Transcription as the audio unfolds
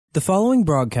The following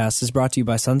broadcast is brought to you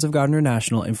by Sons of God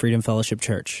International and Freedom Fellowship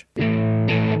Church. Hello,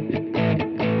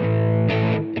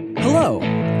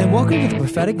 and welcome to the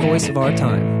prophetic voice of our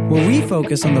time, where we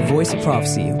focus on the voice of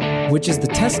prophecy, which is the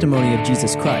testimony of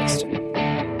Jesus Christ.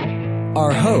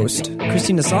 Our host,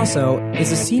 Christina Sasso,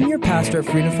 is a senior pastor at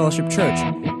Freedom Fellowship Church.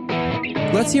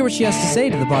 Let's hear what she has to say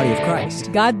to the body of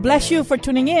Christ. God bless you for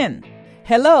tuning in.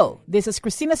 Hello, this is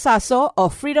Christina Sasso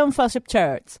of Freedom Fellowship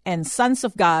Church and Sons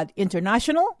of God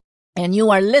International, and you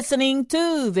are listening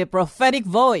to the prophetic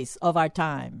voice of our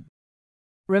time.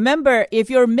 Remember, if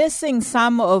you're missing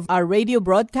some of our radio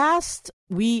broadcasts,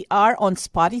 we are on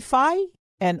Spotify,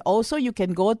 and also you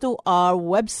can go to our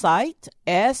website,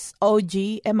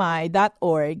 sogmi.org.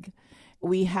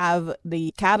 We have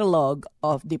the catalog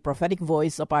of the prophetic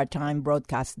voice of our time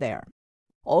broadcast there.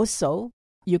 Also,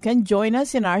 you can join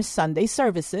us in our Sunday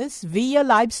services via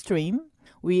live stream.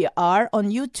 We are on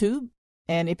YouTube,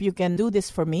 and if you can do this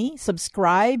for me,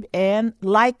 subscribe and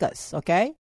like us,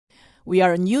 okay? We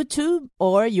are on YouTube,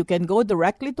 or you can go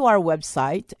directly to our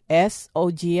website,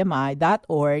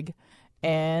 sogmi.org,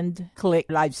 and click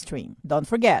live stream. Don't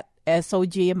forget,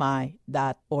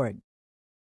 sogmi.org.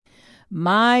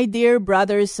 My dear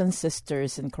brothers and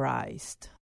sisters in Christ,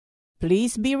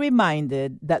 please be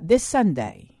reminded that this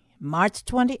Sunday, March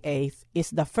 28th,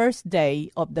 is the first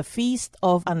day of the Feast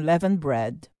of Unleavened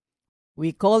Bread.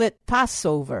 We call it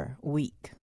Passover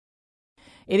week.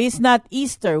 It is not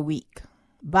Easter week.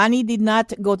 Bunny did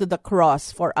not go to the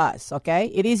cross for us, okay?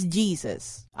 It is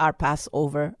Jesus, our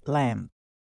Passover lamb.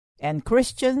 And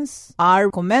Christians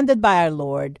are commanded by our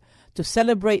Lord to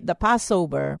celebrate the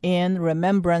Passover in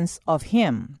remembrance of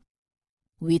Him.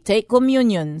 We take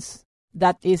communions.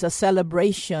 That is a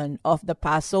celebration of the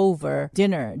Passover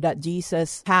dinner that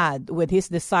Jesus had with His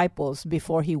disciples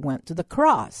before He went to the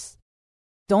cross.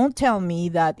 Don't tell me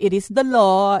that it is the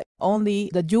law, only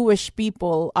the Jewish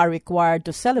people are required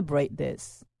to celebrate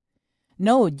this.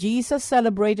 No, Jesus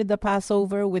celebrated the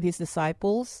Passover with His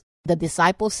disciples. The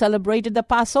disciples celebrated the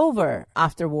Passover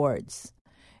afterwards.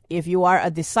 If you are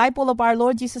a disciple of our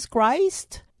Lord Jesus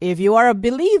Christ, if you are a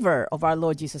believer of our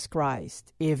Lord Jesus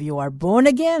Christ, if you are born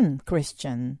again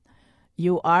Christian,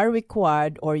 you are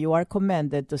required or you are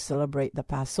commanded to celebrate the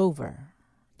Passover.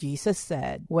 Jesus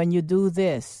said, when you do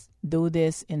this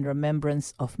in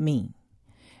remembrance of me.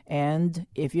 And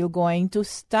if you're going to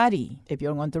study, if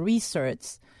you're going to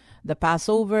research the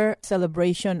Passover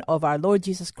celebration of our Lord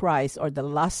Jesus Christ, or the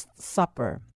Last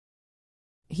Supper,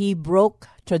 He broke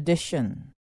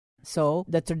tradition. So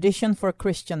the tradition for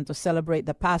Christian to celebrate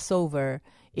the Passover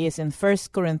is in 1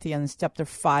 Corinthians chapter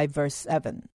 5, verse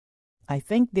 7. I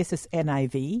think this is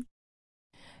NIV.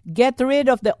 Get rid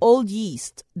of the old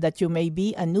yeast, that you may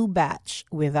be a new batch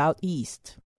without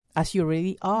yeast, as you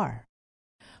really are.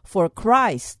 For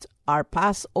Christ, our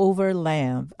Passover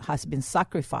lamb, has been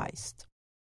sacrificed.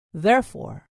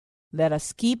 Therefore, let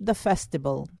us keep the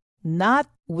festival not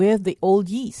with the old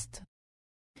yeast,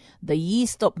 the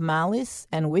yeast of malice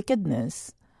and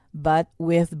wickedness, but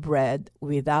with bread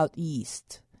without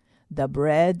yeast, the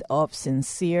bread of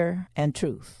sincere and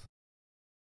truth.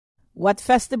 What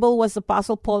festival was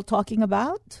Apostle Paul talking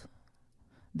about?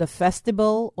 The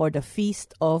festival or the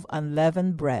Feast of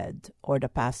Unleavened Bread, or the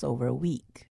Passover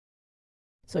week.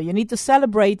 So you need to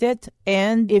celebrate it,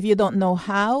 and if you don't know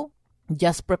how,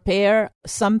 just prepare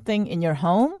something in your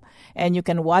home, and you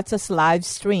can watch us live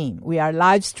stream. We are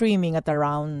live streaming at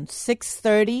around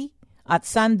 6:30 at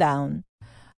sundown,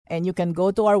 and you can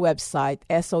go to our website,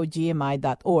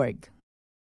 sogmi.org.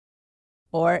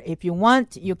 Or if you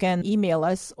want, you can email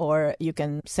us, or you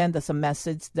can send us a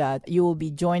message that you will be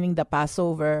joining the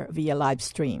Passover via live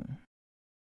stream.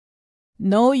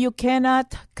 No, you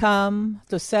cannot come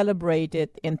to celebrate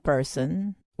it in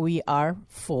person. We are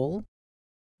full.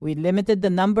 We limited the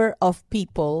number of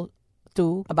people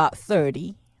to about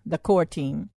 30, the core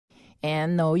team.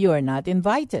 And no, you are not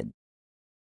invited.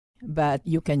 But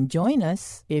you can join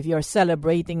us. If you're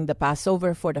celebrating the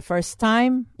Passover for the first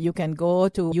time, you can go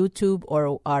to YouTube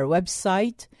or our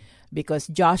website, because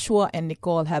Joshua and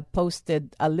Nicole have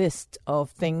posted a list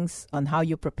of things on how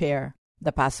you prepare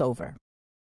the Passover.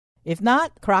 If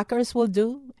not, crackers will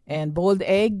do, and boiled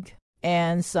egg,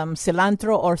 and some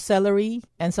cilantro or celery,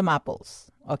 and some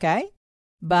apples, okay?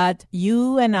 But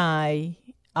you and I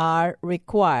are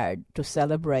required to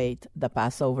celebrate the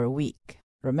Passover week.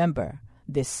 Remember,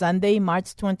 this Sunday,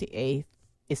 March 28th,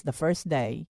 is the first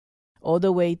day, all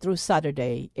the way through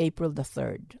Saturday, April the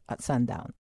 3rd, at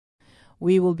sundown.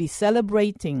 We will be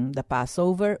celebrating the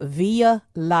Passover via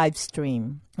live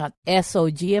stream at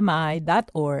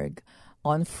sogmi.org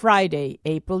on Friday,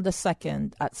 April the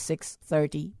 2nd at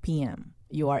 6:30 p.m.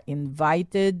 You are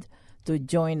invited to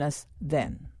join us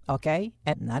then, okay?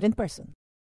 And not in person.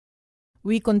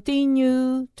 We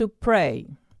continue to pray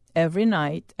every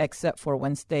night except for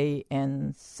Wednesday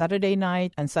and Saturday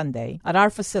night and Sunday at our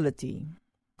facility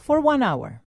for 1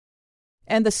 hour.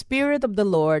 And the Spirit of the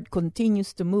Lord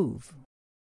continues to move.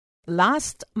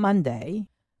 Last Monday,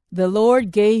 the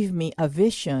Lord gave me a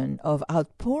vision of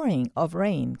outpouring of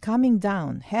rain coming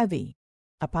down heavy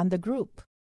upon the group.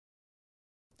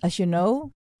 As you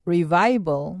know,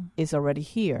 revival is already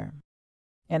here.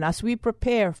 And as we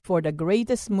prepare for the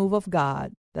greatest move of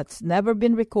God that's never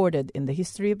been recorded in the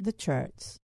history of the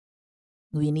church,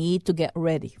 we need to get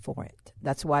ready for it.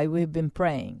 That's why we've been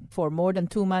praying. For more than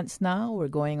 2 months now, we're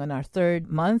going on our 3rd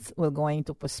month. We're going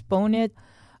to postpone it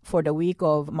for the week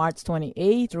of March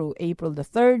 28th through April the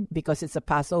 3rd because it's a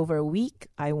Passover week.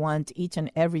 I want each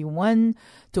and every one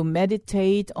to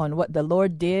meditate on what the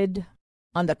Lord did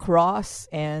on the cross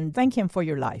and thank Him for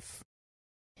your life.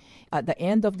 At the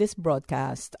end of this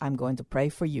broadcast, I'm going to pray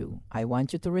for you. I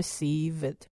want you to receive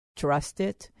it, trust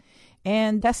it,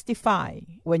 and testify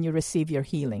when you receive your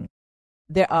healing.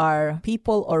 There are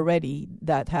people already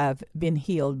that have been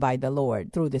healed by the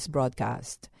Lord through this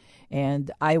broadcast, and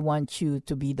I want you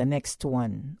to be the next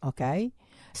one, okay?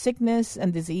 Sickness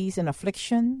and disease and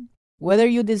affliction, whether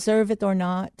you deserve it or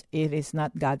not, it is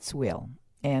not God's will,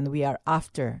 and we are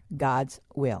after God's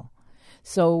will.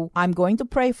 So I'm going to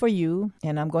pray for you,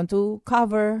 and I'm going to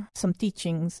cover some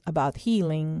teachings about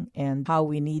healing and how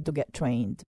we need to get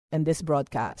trained in this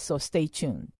broadcast. So stay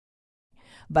tuned.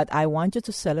 But I want you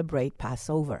to celebrate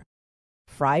Passover.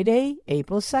 Friday,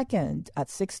 April 2nd at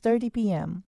 6:30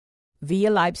 p.m.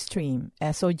 via live stream,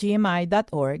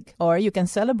 sogmi.org, or you can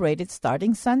celebrate it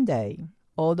starting Sunday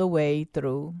all the way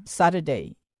through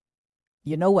Saturday.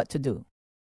 You know what to do.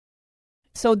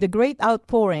 So the great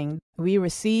outpouring, we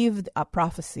received a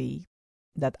prophecy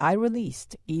that I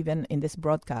released even in this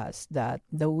broadcast that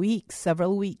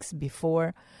several weeks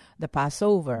before the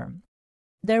Passover,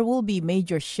 there will be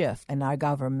major shift in our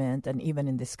government and even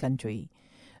in this country.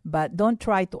 But don't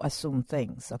try to assume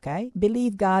things, okay?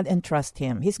 Believe God and trust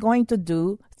Him. He's going to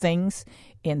do things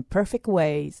in perfect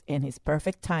ways in His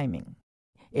perfect timing.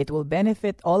 It will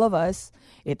benefit all of us.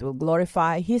 It will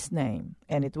glorify His name,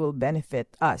 and it will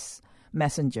benefit us,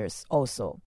 messengers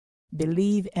also.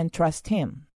 Believe and trust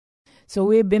Him. So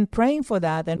we've been praying for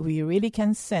that, and we really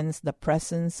can sense the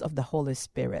presence of the Holy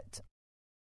Spirit.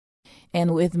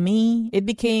 And with me, it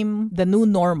became the new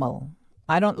normal.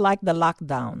 I don't like the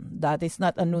lockdown. That is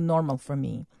not a new normal for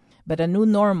me. But a new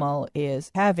normal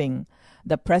is having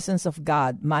the presence of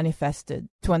God manifested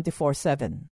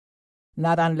 24/7.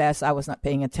 Not unless I was not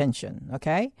paying attention,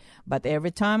 okay? But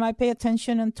every time I pay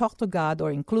attention and talk to God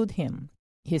or include Him,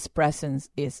 His presence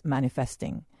is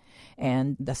manifesting.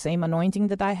 And the same anointing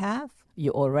that I have,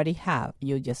 you already have.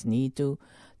 You just need to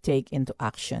take into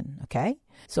action, okay?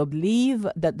 So believe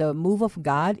that the move of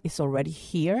God is already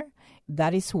here.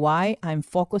 That is why I'm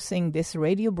focusing this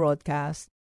radio broadcast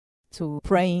to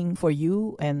praying for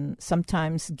you and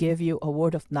sometimes give you a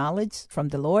word of knowledge from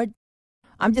the Lord.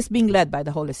 I'm just being led by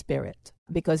the Holy Spirit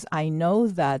because I know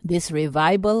that this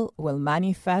revival will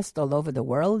manifest all over the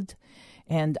world,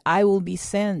 and I will be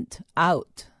sent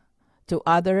out to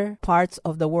other parts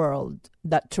of the world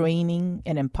that training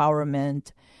and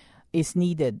empowerment is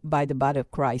needed by the body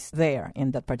of Christ there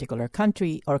in that particular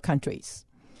country or countries.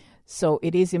 So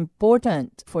it is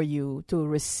important for you to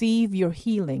receive your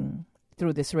healing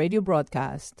through this radio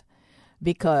broadcast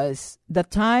because the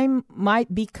time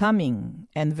might be coming,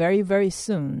 and very, very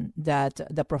soon, that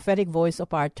the prophetic voice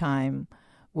of our time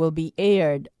will be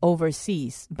aired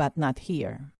overseas, but not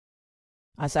here.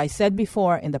 As I said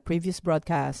before in the previous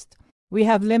broadcast, we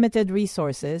have limited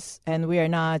resources, and we are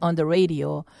not on the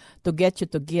radio to get you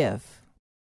to give.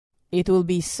 It will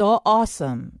be so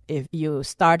awesome if you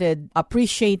started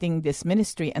appreciating this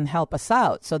ministry and help us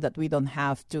out so that we don't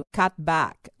have to cut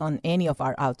back on any of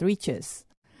our outreaches.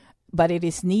 But it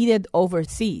is needed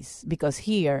overseas because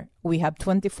here we have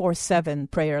 24/7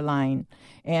 prayer line,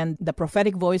 and the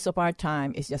prophetic voice of our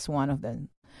time is just one of them.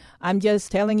 I'm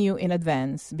just telling you in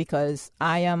advance because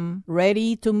I am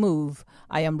ready to move.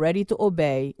 I am ready to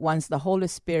obey once the Holy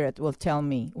Spirit will tell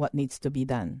me what needs to be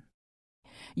done.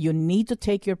 You need to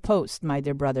take your post, my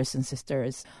dear brothers and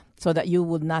sisters, so that you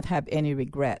would not have any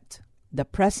regret. The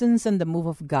presence and the move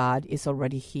of God is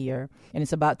already here, and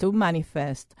it's about to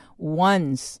manifest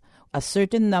once a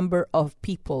certain number of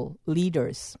people,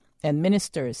 leaders, and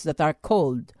ministers that are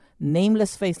called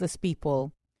nameless, faceless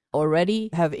people already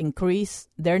have increased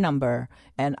their number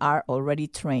and are already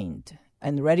trained.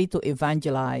 and ready to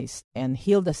evangelize and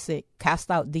heal the sick,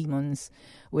 cast out demons,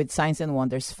 with signs and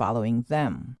wonders following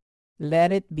them.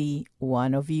 Let it be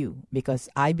one of you, because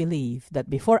I believe that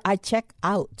before I check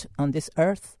out on this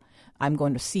earth, I'm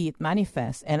going to see it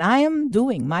manifest, and I am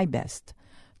doing my best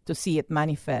to see it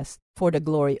manifest for the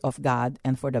glory of God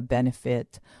and for the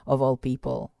benefit of all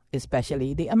people,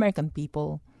 especially the American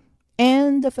people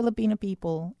and the Filipino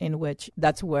people, in which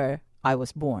that's where I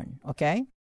was born, okay?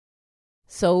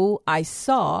 So I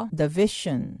saw the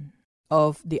vision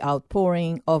of the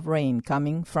outpouring of rain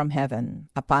coming from heaven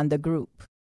upon the group.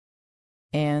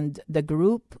 And the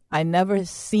group, I never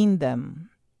seen them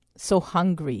so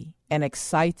hungry and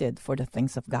excited for the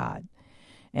things of God.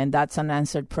 And that's an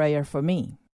answered prayer for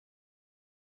me.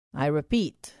 I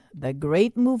repeat, the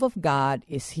great move of God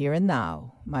is here and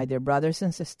now, my dear brothers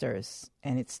and sisters,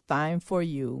 and it's time for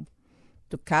you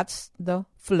to catch the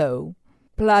flow,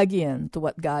 plug in to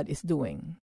what God is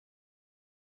doing.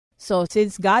 So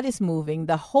since God is moving,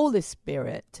 the Holy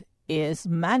Spirit is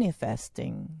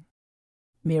manifesting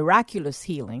miraculous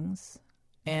healings,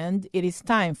 and it is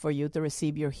time for you to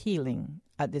receive your healing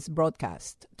at this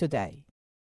broadcast today.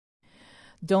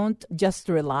 Don't just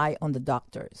rely on the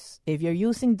doctors. If you're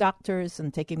using doctors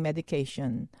and taking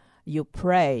medication, you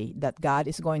pray that God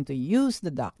is going to use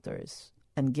the doctors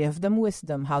and give them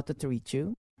wisdom how to treat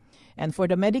you. And for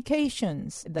the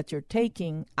medications that you're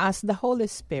taking, ask the Holy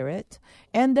Spirit,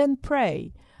 and then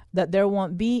pray that there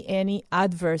won't be any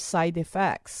adverse side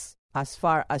effects as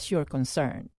far as you're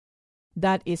concerned.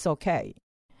 That is okay.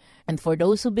 And for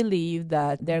those who believe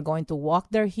that they're going to walk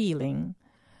their healing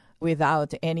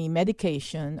without any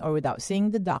medication or without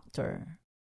seeing the doctor,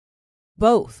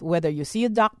 both, whether you see a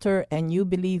doctor and you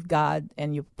believe God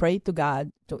and you pray to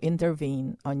God to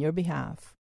intervene on your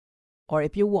behalf, or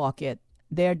if you walk it,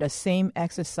 they're the same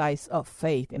exercise of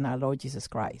faith in our Lord Jesus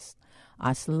Christ,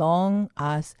 as long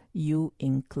as you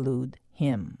include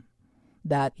Him,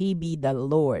 that He be the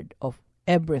Lord of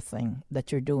everything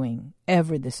that you're doing,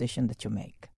 every decision that you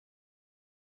make.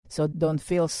 So don't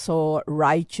feel so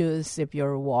righteous if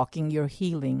you're walking your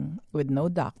healing with no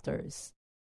doctors.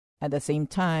 At the same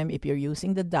time, if you're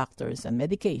using the doctors and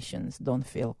medications, don't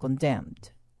feel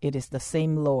condemned. It is the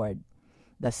same Lord,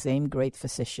 the same great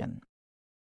physician.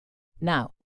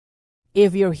 Now,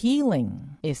 if your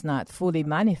healing is not fully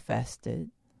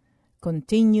manifested,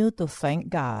 continue to thank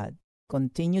God,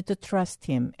 continue to trust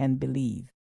Him and believe.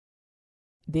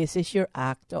 This is your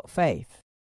act of faith.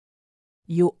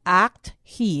 You act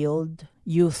healed,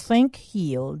 you think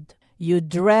healed, you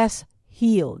dress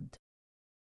healed.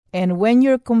 And when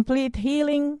your complete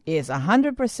healing is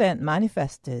 100%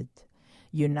 manifested,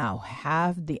 you now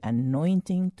have the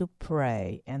anointing to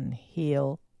pray and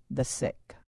heal the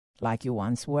sick like you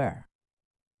once were.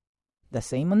 The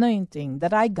same anointing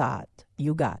that I got,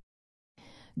 you got.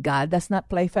 God does not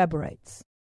play favorites.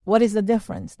 What is the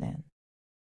difference then?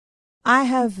 I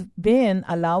have been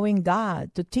allowing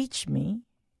God to teach me,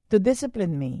 to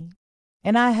discipline me,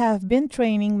 and I have been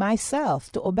training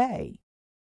myself to obey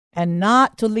and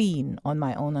not to lean on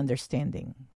my own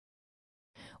understanding.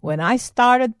 When I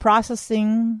started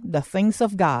processing the things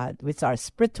of God, which are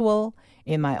spiritual,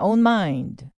 in my own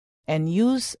mind, and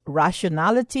use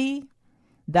rationality,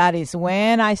 that is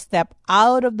when I step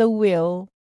out of the will,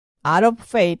 out of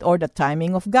faith or the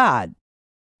timing of God.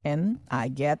 And I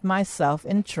get myself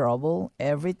in trouble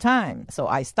every time. So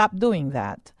I stopped doing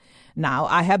that. Now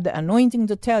I have the anointing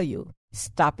to tell you,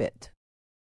 stop it.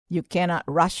 You cannot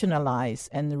rationalize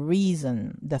and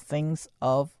reason the things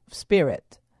of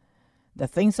spirit. The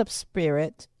things of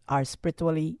spirit are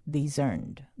spiritually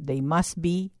discerned. They must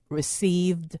be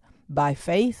received by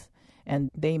faith, and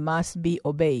they must be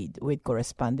obeyed with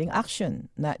corresponding action,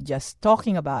 not just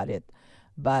talking about it,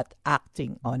 but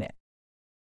acting on it.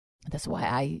 That's why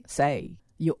I say,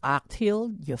 you act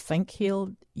healed, you think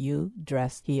healed, you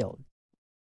dress healed.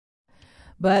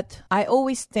 But I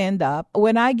always stand up.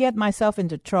 When I get myself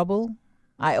into trouble,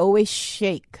 I always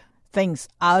shake things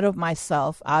out of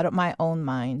myself, out of my own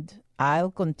mind.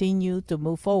 I'll continue to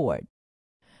move forward.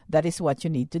 That is what you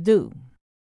need to do.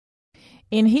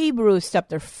 In Hebrews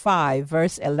chapter 5,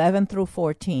 verse 11 through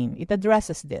 14, it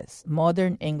addresses this,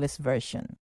 Modern English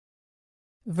Version.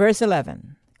 Verse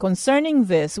 11, concerning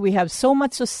this, we have so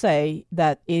much to say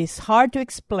that it is hard to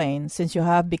explain since you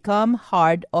have become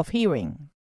hard of hearing.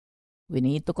 We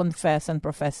need to confess and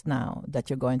profess now that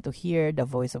you're going to hear the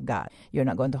voice of God. You're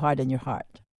not going to harden your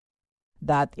heart.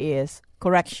 That is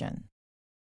correction.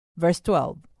 Verse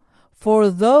 12, for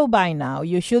though by now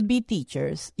you should be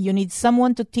teachers, you need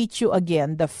someone to teach you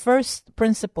again the first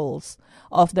principles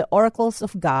of the oracles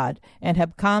of God and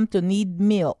have come to need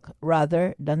milk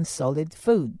rather than solid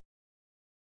food.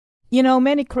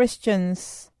 Many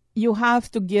Christians, you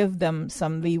have to give them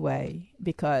some leeway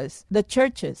because the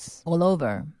churches all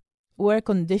over were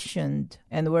conditioned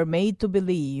and were made to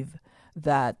believe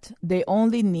that they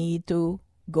only need to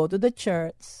go to the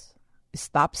church,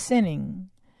 stop sinning,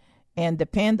 and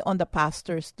depend on the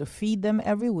pastors to feed them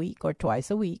every week or twice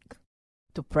a week,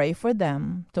 to pray for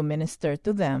them, to minister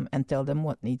to them, and tell them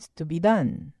what needs to be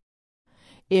done.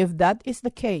 If that is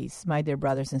the case, my dear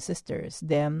brothers and sisters,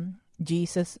 then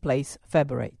Jesus plays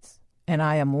favorites, and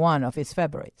I am one of his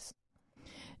favorites.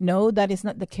 No, that is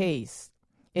not the case.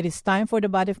 It is time for the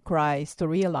body of Christ to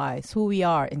realize who we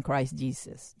are in Christ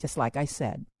Jesus. Just like I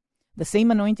said, the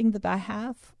same anointing that I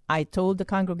have, I told the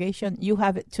congregation, you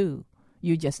have it too.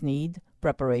 You just need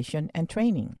preparation and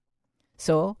training.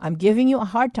 So I'm giving you a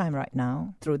hard time right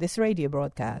now through this radio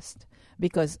broadcast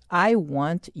because I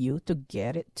want you to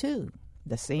get it too.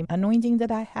 The same anointing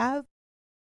that I have,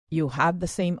 you have the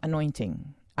same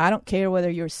anointing. I don't care whether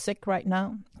you're sick right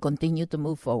now. Continue to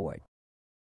move forward.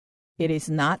 It is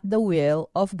not the will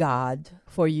of God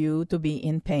for you to be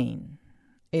in pain.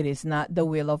 It is not the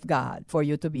will of God for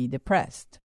you to be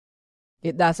depressed.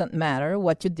 It doesn't matter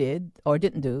what you did or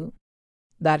didn't do.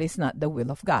 That is not the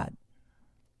will of God.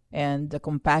 And the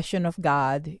compassion of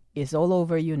God is all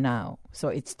over you now. So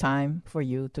it's time for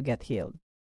you to get healed.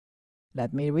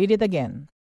 Let me read it again.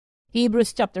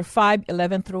 Hebrews chapter 5,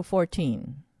 11 through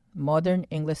 14, Modern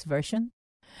English Version.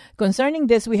 Concerning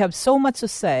this, we have so much to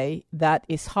say that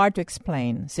is hard to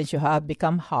explain, since you have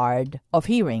become hard of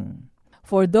hearing.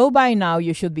 For though by now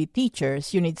you should be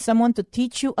teachers, you need someone to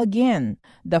teach you again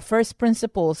the first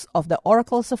principles of the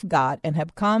oracles of God, and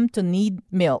have come to need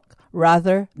milk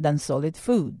rather than solid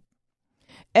food.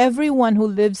 Everyone who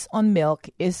lives on milk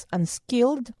is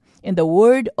unskilled in the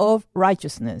word of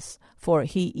righteousness, for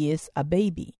he is a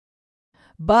baby.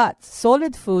 But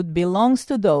solid food belongs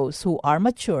to those who are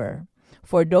mature,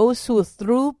 for those who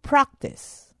through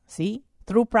practice,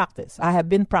 I have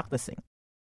been practicing.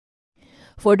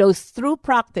 For those through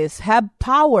practice have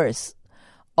powers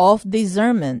of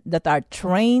discernment that are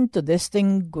trained to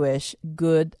distinguish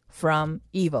good from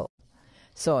evil.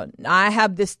 So I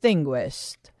have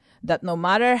distinguished that no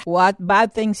matter what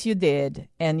bad things you did,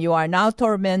 and you are now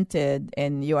tormented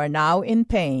and you are now in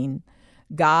pain,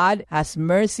 God has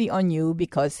mercy on you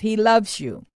because he loves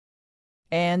you.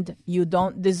 And you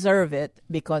don't deserve it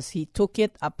because he took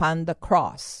it upon the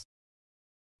cross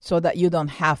so that you don't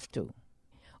have to.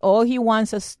 All he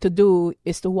wants us to do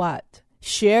is to what?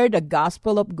 Share the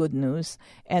gospel of good news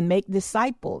and make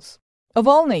disciples of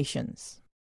all nations.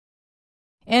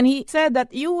 And he said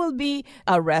that you will be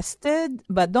arrested,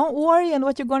 but don't worry on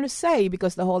what you're going to say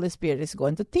because the Holy Spirit is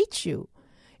going to teach you.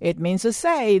 It means to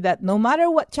say that no matter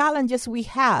what challenges we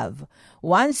have,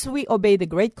 once we obey the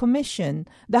Great Commission,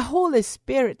 the Holy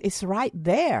Spirit is right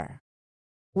there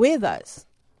with us.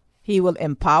 He will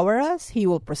empower us. He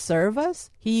will preserve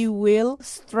us. He will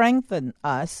strengthen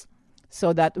us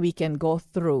so that we can go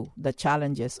through the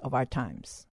challenges of our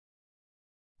times.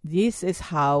 This is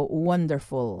how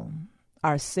wonderful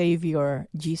our Savior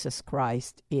Jesus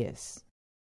Christ is.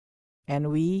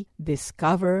 And we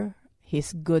discover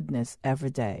his goodness every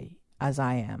day, as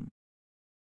I am.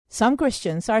 Some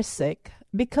Christians are sick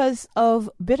because of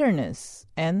bitterness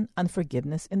and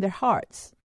unforgiveness in their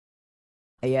hearts.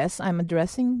 Yes, I'm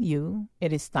addressing you.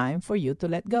 It is time for you to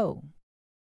let go.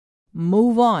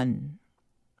 Move on.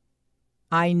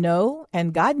 I know,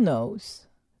 and God knows,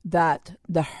 that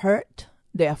the hurt,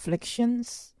 the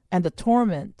afflictions, and the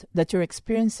torment that you're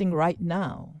experiencing right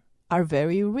now are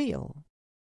very real.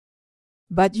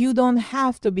 But you don't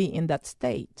have to be in that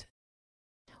state.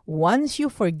 Once you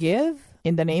forgive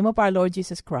in the name of our Lord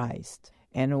Jesus Christ,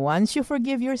 and once you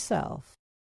forgive yourself,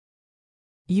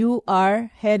 you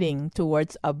are heading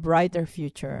towards a brighter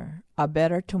future, a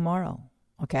better tomorrow.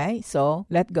 Okay? So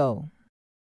let go.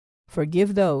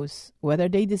 Forgive those, whether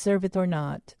they deserve it or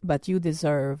not, but you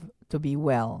deserve to be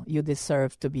well. You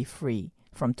deserve to be free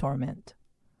from torment.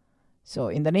 So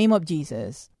in the name of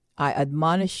Jesus, I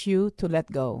admonish you to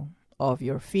let go of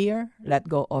your fear, let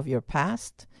go of your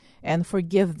past, and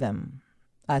forgive them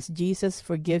as Jesus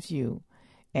forgives you.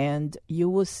 And you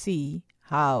will see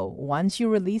how once you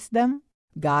release them,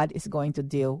 God is going to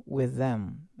deal with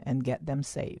them and get them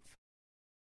saved.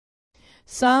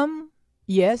 Some,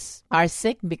 yes, are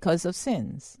sick because of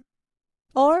sins.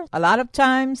 Or a lot of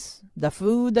times, the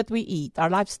food that we eat, our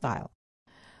lifestyle.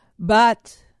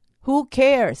 But who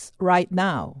cares right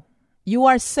now? You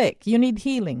are sick. You need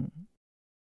healing.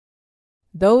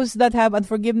 Those that have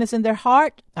unforgiveness in their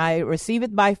heart, I receive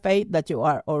it by faith that you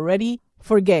are already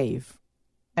forgave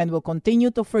and will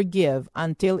continue to forgive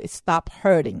until it stops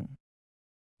hurting.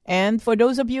 And for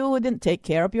those of you who didn't take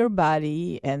care of your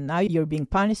body and now you're being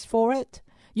punished for it,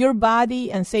 your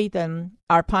body and Satan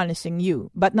are punishing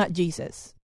you, but not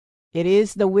Jesus. It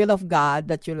is the will of God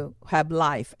that you have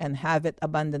life and have it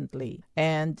abundantly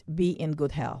and be in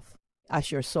good health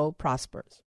as your soul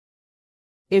prospers.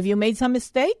 If you made some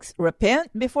mistakes,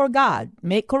 repent before God,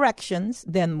 make corrections,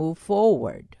 then move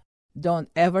forward. Don't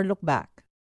ever look back.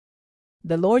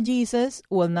 The Lord Jesus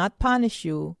will not punish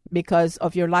you because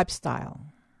of your lifestyle.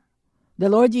 The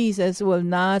Lord Jesus will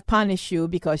not punish you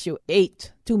because you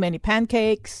ate too many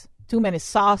pancakes, too many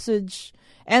sausage,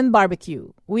 and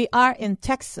barbecue. We are in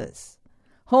Texas,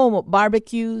 home of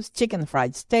barbecues, chicken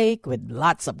fried steak with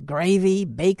lots of gravy,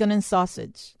 bacon, and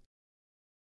sausage.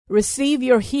 Receive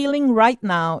your healing right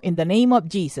now in the name of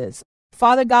Jesus.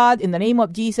 Father God, in the name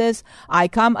of Jesus, I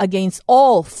come against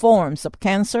all forms of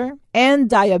cancer and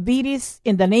diabetes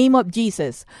in the name of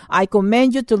Jesus. I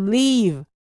command you to leave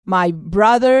my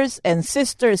brothers and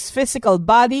sisters' physical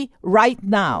body right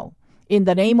now in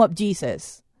the name of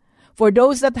Jesus. For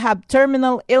those that have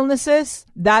terminal illnesses,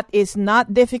 that is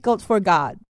not difficult for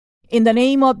God. In the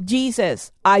name of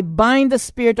Jesus, I bind the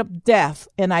spirit of death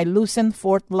and I loosen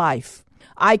forth life.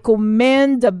 I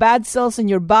command the bad cells in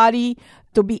your body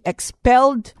to be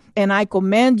expelled, and I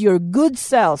command your good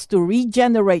cells to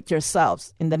regenerate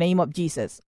yourselves in the name of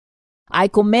Jesus. I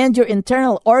command your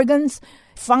internal organs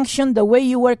function the way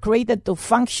you were created to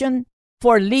function.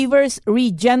 For livers,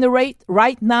 regenerate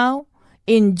right now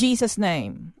in Jesus'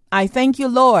 name. I thank you,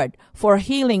 Lord, for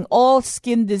healing all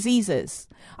skin diseases.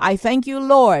 I thank you,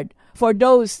 Lord, for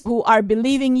those who are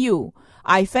believing you.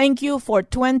 I thank you for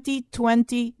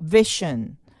 20/20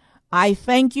 vision. I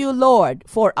thank you, Lord,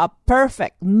 for a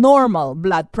perfect, normal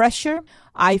blood pressure.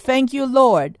 I thank you,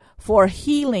 Lord, for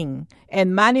healing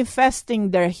and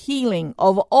manifesting their healing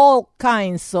of all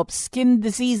kinds of skin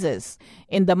diseases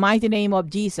in the mighty name of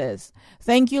Jesus.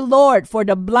 Thank you, Lord, for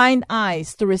the blind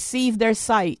eyes to receive their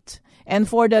sight and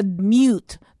for the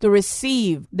mute to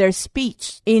receive their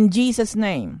speech in Jesus'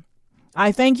 name.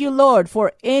 I thank you, Lord,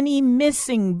 for any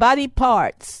missing body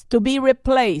parts to be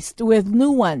replaced with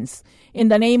new ones in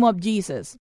the name of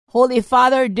Jesus. Holy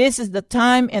Father, this is the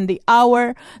time and the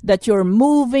hour that you're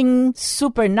moving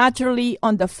supernaturally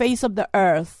on the face of the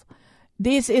earth.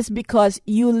 This is because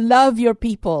you love your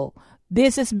people.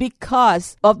 This is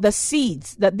because of the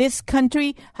seeds that this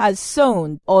country has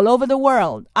sown all over the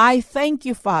world. I thank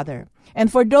you, Father.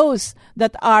 And for those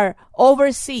that are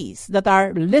overseas, that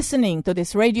are listening to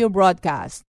this radio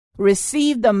broadcast,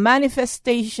 receive the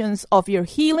manifestations of your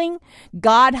healing.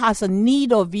 God has a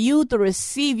need of you to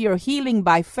receive your healing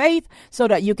by faith so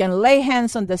that you can lay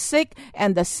hands on the sick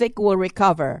and the sick will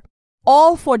recover.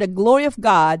 All for the glory of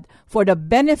God, for the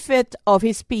benefit of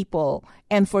His people,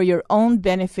 and for your own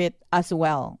benefit as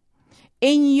well.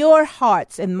 In your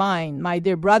hearts and mind, my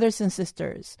dear brothers and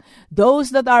sisters,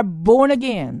 those that are born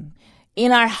again,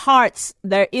 in our hearts,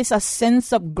 there is a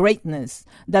sense of greatness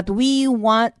that we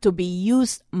want to be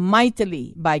used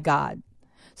mightily by God.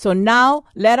 So now,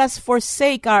 let us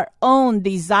forsake our own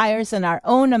desires and our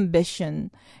own ambition,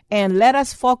 and let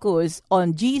us focus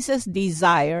on Jesus'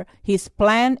 desire, His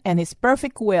plan, and His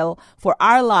perfect will for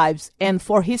our lives and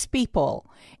for His people.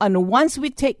 And once we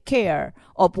take care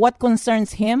of what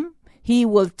concerns Him, He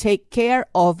will take care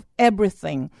of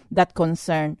everything that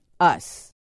concerns us.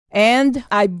 And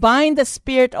I bind the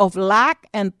spirit of lack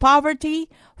and poverty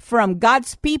from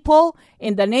God's people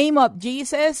in the name of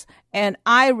Jesus, and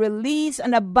I release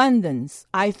an abundance.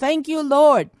 I thank you,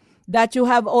 Lord, that you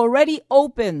have already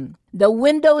opened the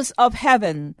windows of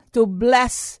heaven to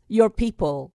bless your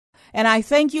people. And I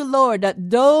thank you, Lord, that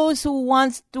those who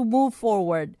want to move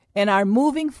forward and are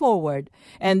moving forward,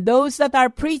 and those that are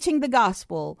preaching the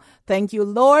gospel, thank you,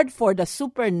 Lord, for the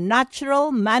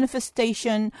supernatural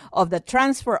manifestation of the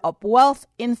transfer of wealth,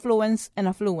 influence, and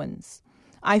affluence.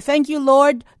 I thank you,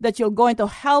 Lord, that you're going to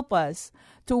help us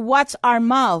to watch our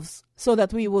mouths so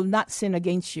that we will not sin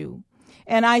against you.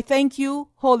 And I thank you,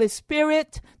 Holy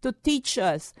Spirit, to teach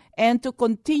us and to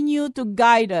continue to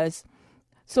guide us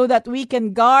so that we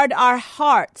can guard our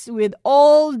hearts with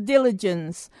all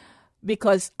diligence,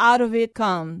 because out of it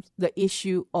comes the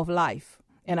issue of life.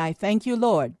 And I thank you,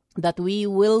 Lord, that we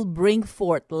will bring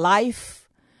forth life,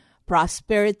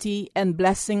 prosperity, and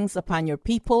blessings upon your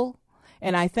people.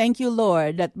 And I thank you,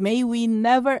 Lord, that may we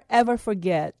never, ever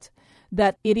forget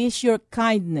that it is your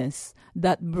kindness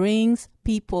that brings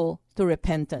people to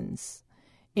repentance.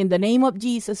 In the name of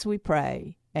Jesus we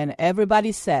pray. And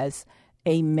everybody says,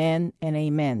 amen and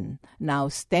amen. Now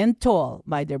stand tall,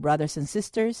 my dear brothers and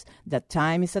sisters. The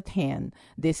time is at hand.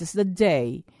 This is the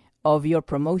day of your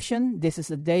promotion. This is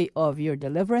the day of your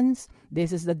deliverance.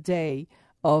 This is the day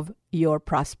of your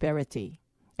prosperity.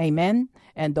 Amen.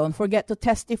 And don't forget to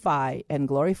testify and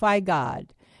glorify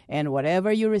God. And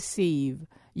whatever you receive,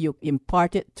 you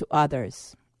impart it to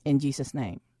others. In Jesus'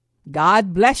 name.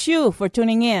 God bless you for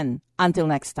tuning in. Until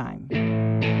next time.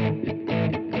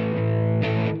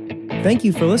 Thank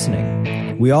you for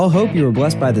listening. We all hope you were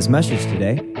blessed by this message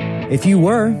today. If you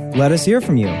were, let us hear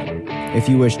from you. If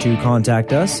you wish to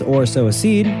contact us or sow a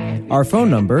seed, our phone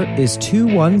number is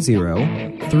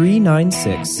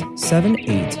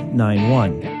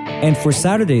 210-396-7891. And for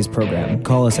Saturday's program,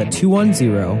 call us at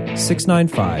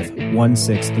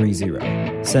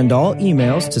 210-695-1630. Send all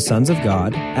emails to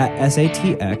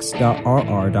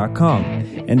sonsofgod@satx.rr.com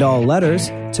and all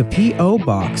letters to P.O.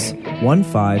 Box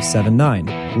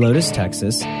 1579, Lotus,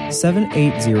 Texas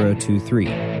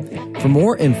 78023. For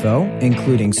more info,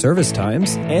 including service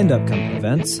times and upcoming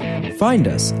events, find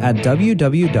us at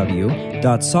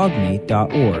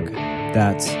www.sogmi.org.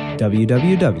 That's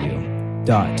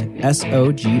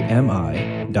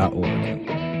www.sogmi.org.